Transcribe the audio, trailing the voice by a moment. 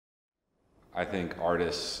I think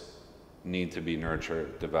artists need to be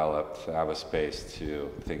nurtured, developed, have a space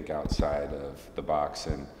to think outside of the box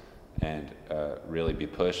and really be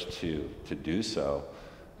pushed to do so,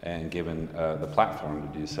 and given the platform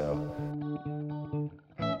to do so.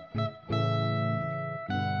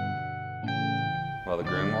 Well, the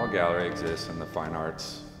Grunwald Gallery exists in the Fine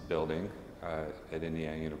Arts building at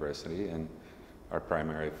Indiana University, and our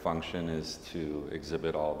primary function is to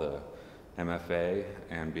exhibit all the MFA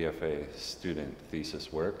and BFA student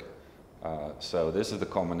thesis work. So this is the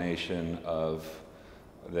culmination of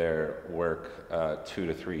their work, 2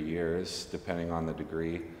 to 3 years, depending on the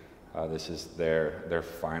degree. This is their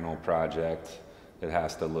final project. It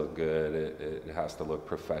has to look good, it has to look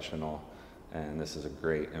professional, and this is a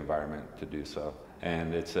great environment to do so.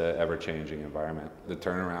 And it's an ever-changing environment. The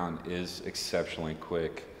turnaround is exceptionally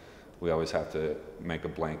quick. We always have to make a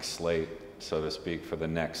blank slate, so to speak, for the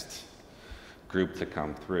next group to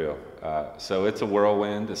come through. So it's a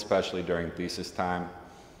whirlwind, especially during thesis time.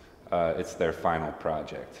 It's their final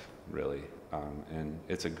project, really. And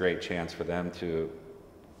it's a great chance for them to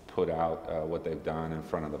put out what they've done in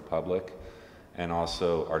front of the public and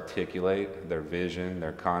also articulate their vision,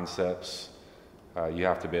 their concepts. You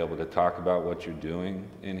have to be able to talk about what you're doing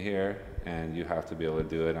in here, and you have to be able to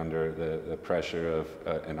do it under the pressure of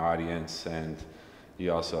an audience, and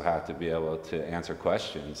you also have to be able to answer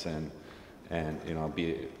questions and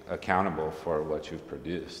be accountable for what you've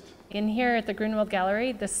produced. In here at the Grunwald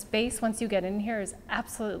Gallery, the space, once you get in here, is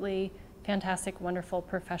absolutely fantastic, wonderful,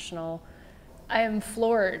 professional. I am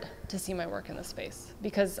floored to see my work in this space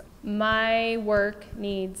because my work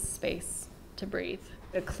needs space to breathe.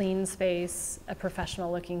 A clean space, a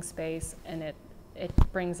professional looking space, and it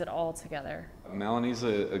brings it all together. Melanie's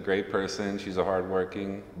a great person. She's a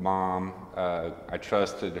hardworking mom. I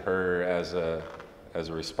trusted her as a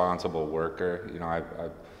responsible worker.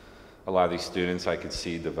 A lot of these students I could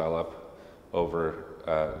see develop over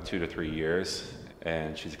 2 to 3 years,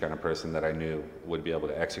 and she's the kind of person that I knew would be able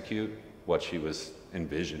to execute what she was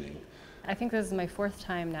envisioning. I think this is my 4th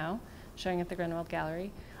time now showing at the Grunwald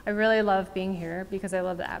Gallery. I really love being here because I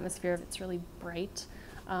love the atmosphere. It's really bright.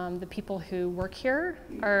 The people who work here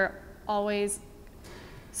are always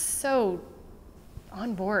so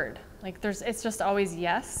on board. Like it's just always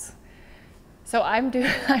yes. So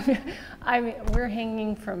we're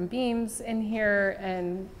hanging from beams in here,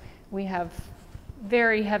 and we have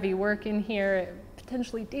very heavy work in here,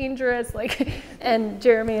 potentially dangerous. And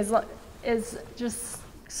Jeremy is just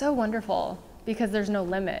so wonderful because there's no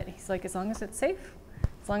limit. He's like, as long as it's safe,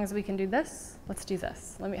 as long as we can do this, let's do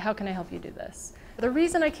this. How can I help you do this? The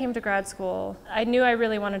reason I came to grad school, I knew I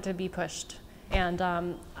really wanted to be pushed, and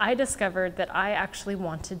I discovered that I actually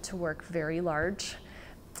wanted to work very large.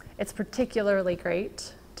 It's particularly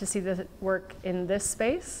great to see the work in this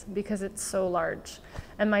space because it's so large.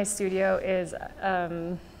 And my studio is,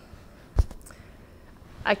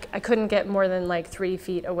 I couldn't get more than like 3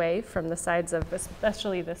 feet away from the sides of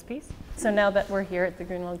especially this piece. So now that we're here at the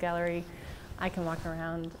Grunwald Gallery, I can walk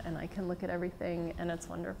around and I can look at everything, and it's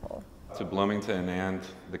wonderful. To Bloomington and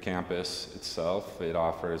the campus itself, it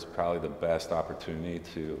offers probably the best opportunity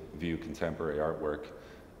to view contemporary artwork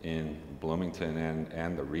in Bloomington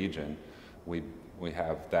and the region. We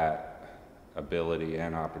have that ability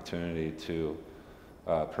and opportunity to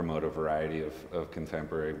promote a variety of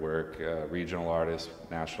contemporary work, regional artists,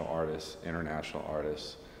 national artists, international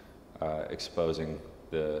artists, exposing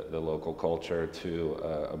the local culture to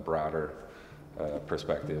a broader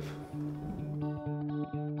perspective.